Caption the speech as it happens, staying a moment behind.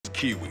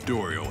Kiwi,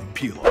 Dorio, and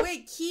Pila.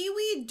 Wait,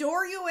 Kiwi,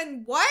 Dorio,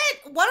 and what?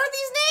 What are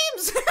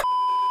these names?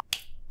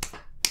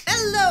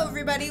 Hello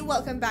everybody,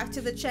 welcome back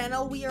to the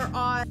channel. We are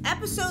on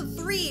episode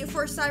 3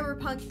 for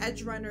Cyberpunk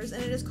Edgerunners,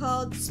 and it is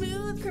called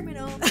Smooth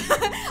Criminal.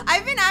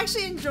 I've been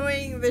actually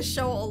enjoying this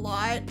show a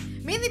lot,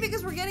 mainly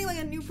because we're getting like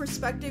a new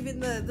perspective in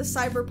the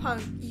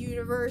Cyberpunk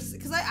universe,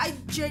 because I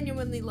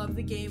genuinely love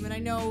the game, and I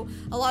know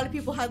a lot of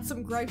people had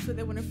some gripes with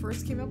it when it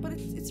first came out, but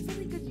it's a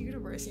really good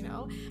universe, you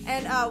know?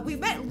 And we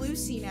met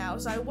Lucy now,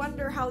 so I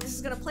wonder how this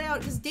is gonna play out,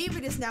 because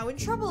David is now in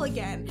trouble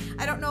again.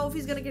 I don't know if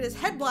he's gonna get his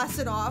head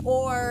blasted off,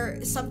 or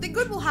something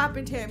good will happen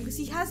to him, because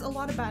he has a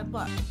lot of bad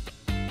luck.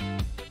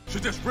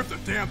 Should just rip the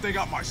damn thing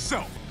out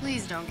myself.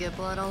 Please don't get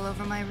blood all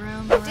over my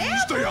room. Damn,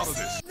 stay out of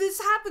this.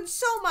 This happens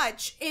so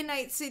much in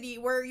Night City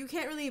where you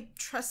can't really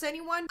trust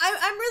anyone.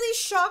 I'm really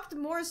shocked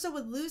more so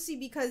with Lucy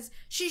because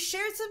she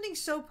shared something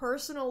so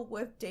personal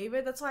with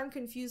David. That's why I'm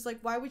confused. Like,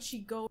 why would she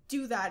go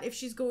do that if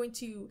she's going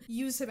to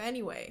use him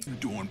anyway? You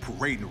doing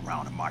parading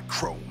around in my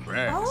chrome.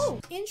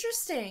 Oh,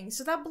 interesting.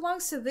 So that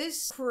belongs to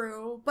this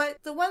crew, but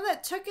the one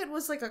that took it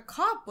was like a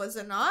cop, was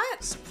it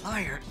not?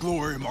 Supplier?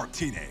 Gloria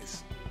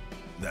Martinez.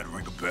 That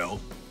ring a bell?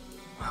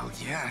 Well,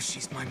 yeah,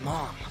 she's my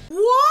mom.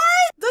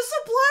 What? The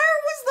supplier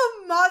was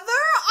the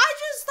mother? I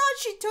just thought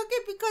she took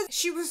it because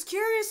she was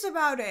curious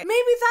about it.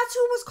 Maybe that's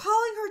who was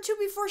calling her too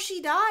before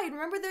she died.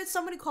 Remember that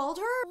somebody called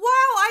her?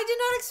 Wow, I did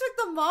not expect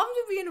the mom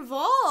to be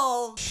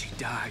involved. She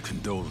died.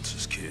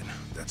 Condolences, kid.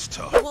 That's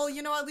tough. Well,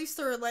 you know, at least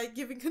they're like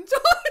giving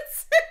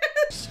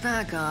condolences.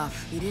 Back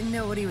off. He didn't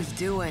know what he was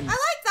doing. I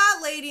like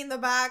that lady in the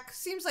back.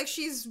 Seems like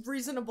she's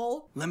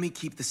reasonable. Let me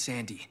keep the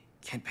Sandy.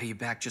 Can't pay you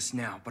back just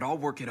now, but I'll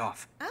work it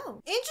off.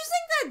 Oh,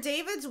 interesting that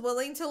David's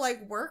willing to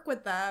like work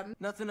with them.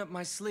 Nothing up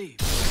my sleeve.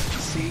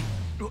 See?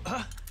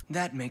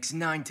 That makes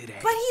 9 today.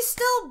 But he's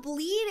still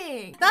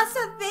bleeding. That's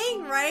the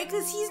thing, right?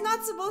 Because he's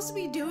not supposed to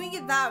be doing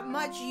it that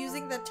much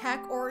using the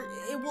tech, or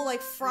it will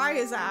like fry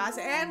his ass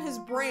and his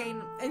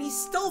brain, and he's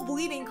still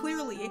bleeding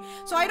clearly.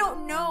 So I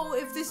don't know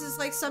if this is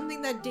like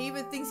something that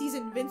David thinks he's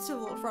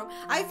invincible from.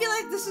 I feel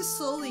like this is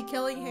slowly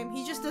killing him.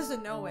 He just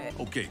doesn't know it.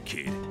 Okay,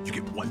 kid. You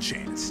get one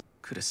chance.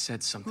 Could have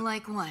said something.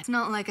 Like what? It's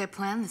not like I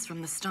planned this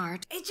from the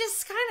start. It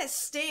just kind of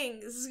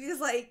stings because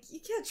like you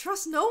can't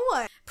trust no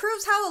one.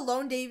 Proves how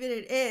alone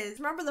David is.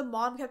 Remember the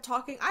mom kept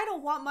talking, I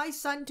don't want my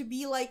son to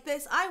be like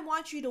this. I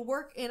want you to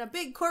work in a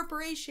big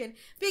corporation,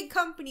 big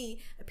company.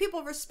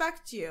 People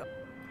respect you.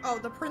 Oh,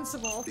 the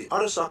principal. The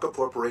Arasaka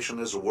Corporation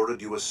has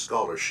awarded you a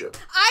scholarship.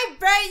 I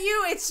bet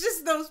you it's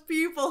just those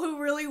people who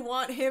really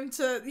want him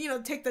to, you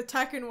know, take the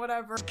tech and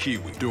whatever.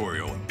 Kiwi,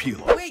 Dorio, and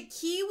Pila. Wait,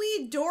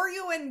 Kiwi,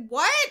 Dorio, and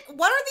what?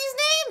 What are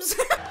these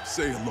names?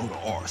 Say hello to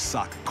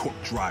Arasaka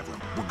Corp driver.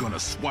 We're gonna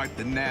swipe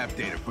the nav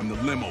data from the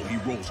limo he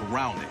rolls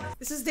around in.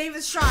 This is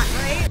David's shot,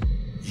 right?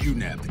 You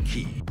nab the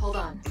key. Hold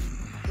on.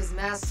 His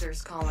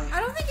master's calling. I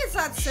don't think it's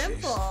that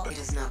simple. It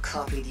is not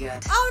copied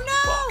yet. Oh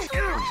no!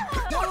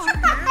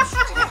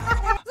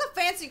 It's a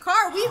fancy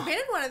car. We've been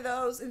in one of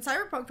those in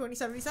Cyberpunk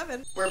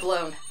 2077. We're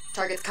blown.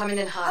 Target's coming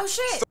in hot. Oh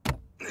shit!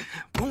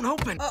 Won't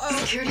open.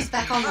 Security's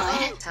back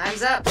online.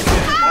 Time's up.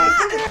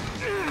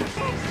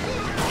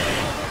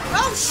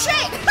 Oh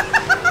shit!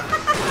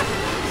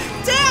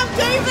 Damn,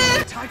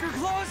 David! Tiger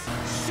claws?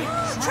 Shit,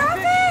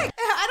 Traffic!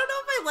 I don't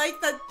know if I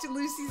like that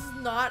Lucy's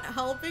not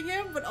helping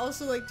him, but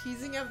also like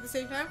teasing him at the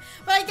same time.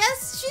 But I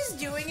guess she's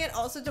doing it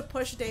also to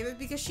push David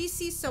because she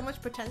sees so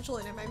much potential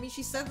in him. I mean,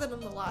 she said that in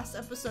the last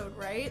episode,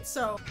 right?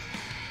 So,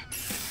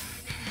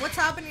 what's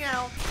happening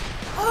now?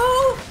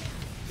 Oh!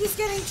 He's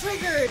getting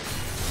triggered!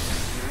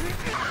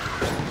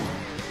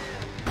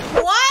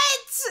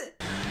 What?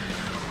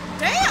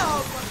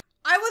 Damn!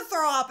 I would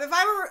throw up. If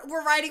I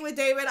were riding with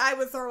David, I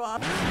would throw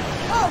up.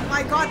 Oh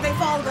my god, they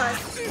followed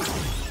us.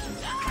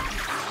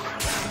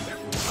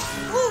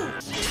 Ooh.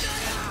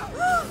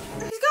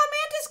 He's got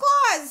mantis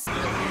claws.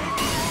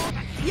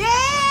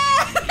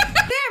 Yeah!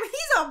 Damn,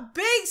 he's a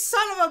big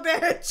son of a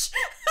bitch.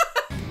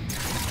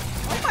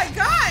 Oh my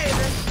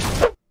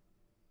god.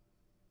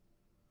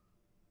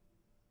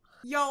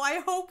 Yo, I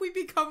hope we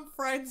become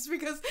friends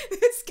because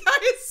this guy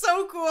is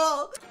so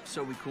cool.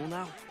 So we cool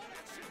now?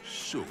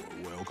 Sure,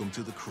 welcome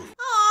to the crew.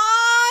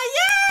 Aw,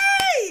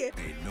 yay!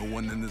 Ain't no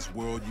one in this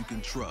world you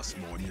can trust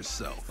more than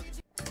yourself.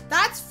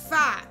 That's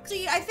fact.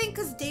 See, I think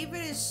because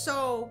David is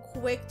so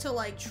quick to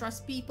like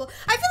trust people.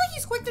 I feel like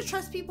he's quick to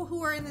trust people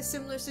who are in a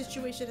similar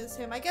situation as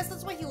him. I guess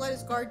that's why he let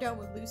his guard down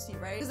with Lucy,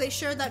 right? Because they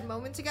shared that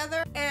moment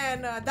together,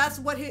 and that's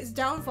what his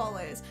downfall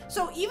is.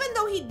 So even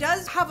though he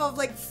does have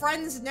like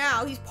friends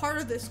now, he's part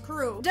of this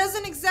crew,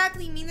 doesn't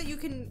exactly mean that you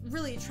can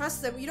really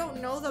trust them. You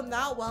don't know them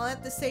that well.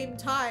 At the same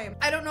time,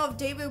 I don't know if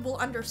David will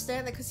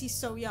understand that because he's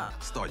so young.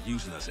 Start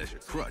using us as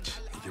your crutch,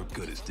 and you're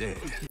good as dead.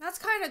 That's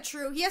kind of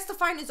true. He has to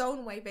find his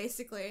own way,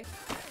 basically.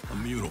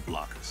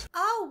 Immunoblockers.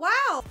 Oh,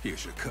 wow.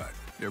 Here's your cut.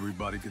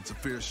 Everybody gets a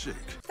fair shake.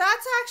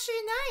 That's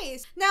actually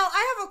nice. Now,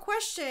 I have a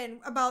question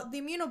about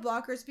the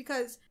immunoblockers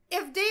because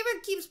if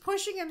David keeps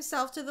pushing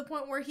himself to the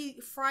point where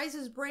he fries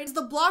his brain, is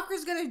the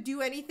blockers gonna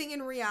do anything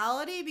in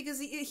reality?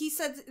 Because he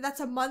said that's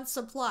a month's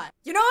supply.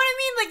 You know what I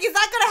mean? Like, is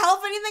that gonna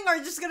help anything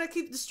or just gonna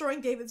keep destroying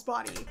David's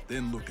body?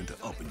 Then look into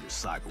upping your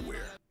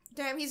cyberware.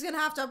 Damn, he's gonna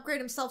have to upgrade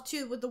himself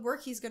too with the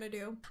work he's gonna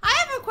do. I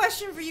have a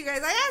question for you guys.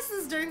 I asked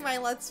this during my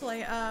Let's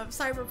Play of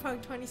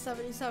Cyberpunk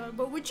 2077,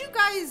 but would you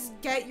guys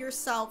get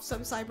yourself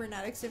some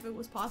cybernetics if it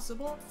was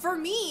possible? For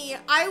me,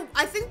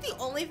 I think the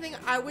only thing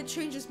I would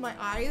change is my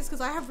eyes,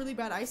 because I have really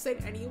bad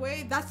eyesight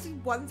anyway. That's the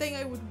one thing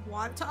I would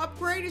want to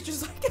upgrade, is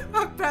just like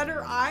have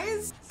better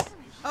eyes.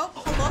 Oh,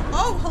 hello?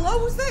 Oh, hello,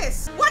 who's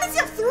this? Why does he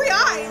have 3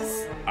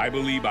 eyes? I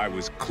believe I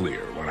was clear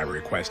when I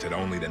requested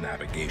only the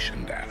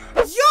navigation data.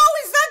 Yo,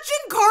 is that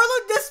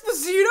Giancarlo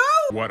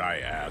Esposito? What I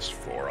asked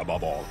for,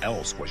 above all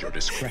else, was your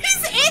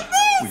discretion. He's in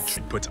this?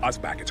 Which puts us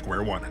back at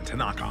square one and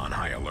Tanaka on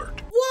high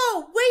alert. Whoa,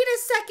 wait a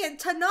second.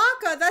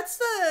 Tanaka, that's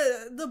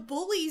the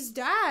bully's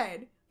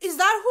dad. Is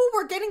that who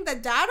we're getting the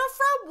data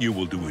from? You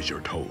will do as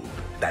you're told.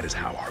 That is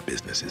how our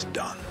business is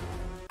done.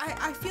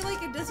 I feel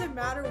like it doesn't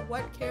matter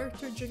what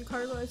character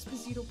Giancarlo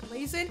Esposito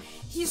plays in.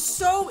 He's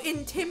so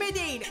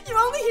intimidating. You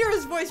only hear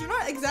his voice. You're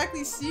not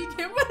exactly seeing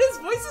him, but his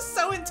voice is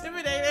so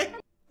intimidating.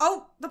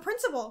 Oh, the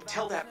principal.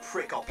 Tell that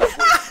prick I'll be waiting.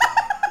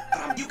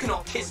 But you can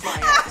all kiss my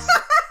ass.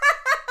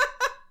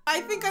 I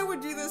think I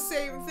would do the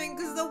same thing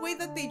because the way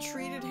that they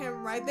treated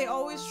him, right? They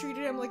always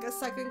treated him like a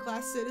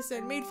second-class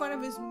citizen, made fun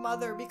of his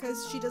mother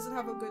because she doesn't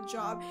have a good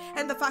job,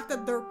 and the fact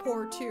that they're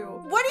poor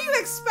too. What do you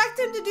expect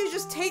him to do?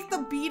 Just take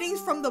the beatings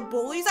from the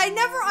bullies? I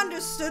never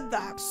understood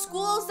that.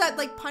 Schools that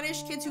like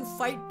punish kids who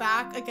fight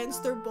back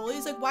against their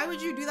bullies, like why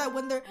would you do that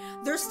when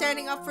they're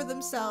standing up for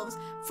themselves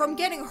from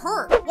getting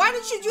hurt? Why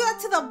did you do that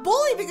to the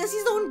bully? Because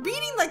he's the one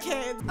beating the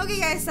kids. Okay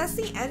guys, that's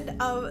the end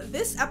of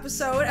this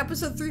episode,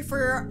 episode 3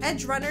 for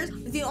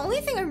Edgerunners. The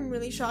only thing I'm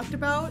really shocked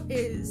about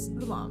is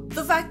the mom.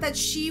 The fact that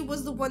she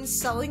was the one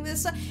selling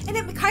this, and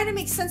it kind of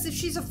makes sense if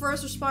she's a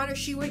first responder,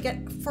 she would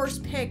get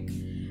first pick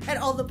at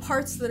all the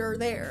parts that are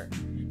there.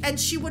 And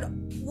she would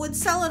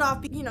sell it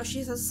off. You know, she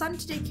has a son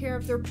to take care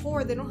of, they're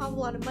poor, they don't have a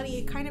lot of money.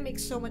 It kind of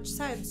makes so much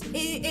sense.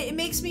 It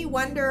makes me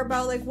wonder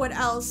about like what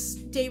else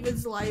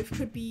David's life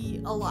could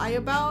be a lie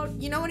about.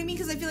 You know what I mean?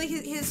 Because I feel like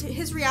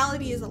his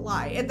reality is a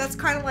lie. And that's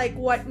kind of like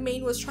what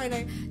Maine was trying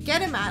to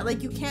get him at.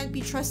 Like, you can't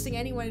be trusting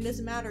anyone, it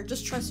doesn't matter,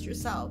 just trust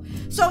yourself.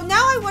 So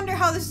now I wonder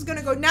how this is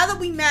gonna go. Now that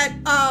we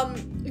met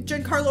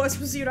Giancarlo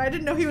Esposito, I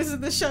didn't know he was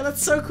in this show,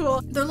 that's so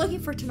cool. They're looking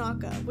for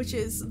Tanaka, which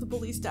is the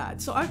bully's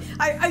dad. So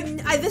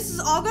this is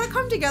all gonna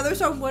come together,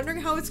 so I'm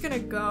wondering how it's gonna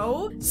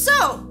go.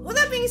 So with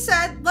that being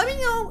said, let me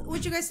know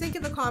what you guys think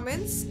in the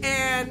comments,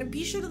 and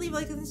be sure to leave a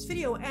like on this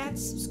video and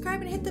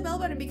subscribe and hit the bell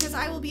button because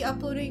I will be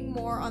uploading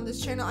more on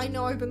this channel. I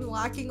know I've been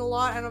lacking a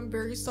lot and I'm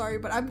very sorry,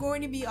 but I'm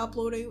going to be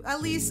uploading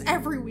at least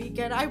every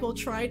weekend. I will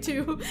try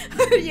to.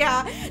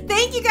 Yeah,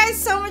 thank you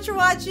guys so much for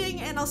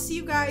watching, and I'll see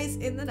you guys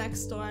in the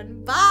next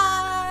one.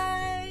 Bye.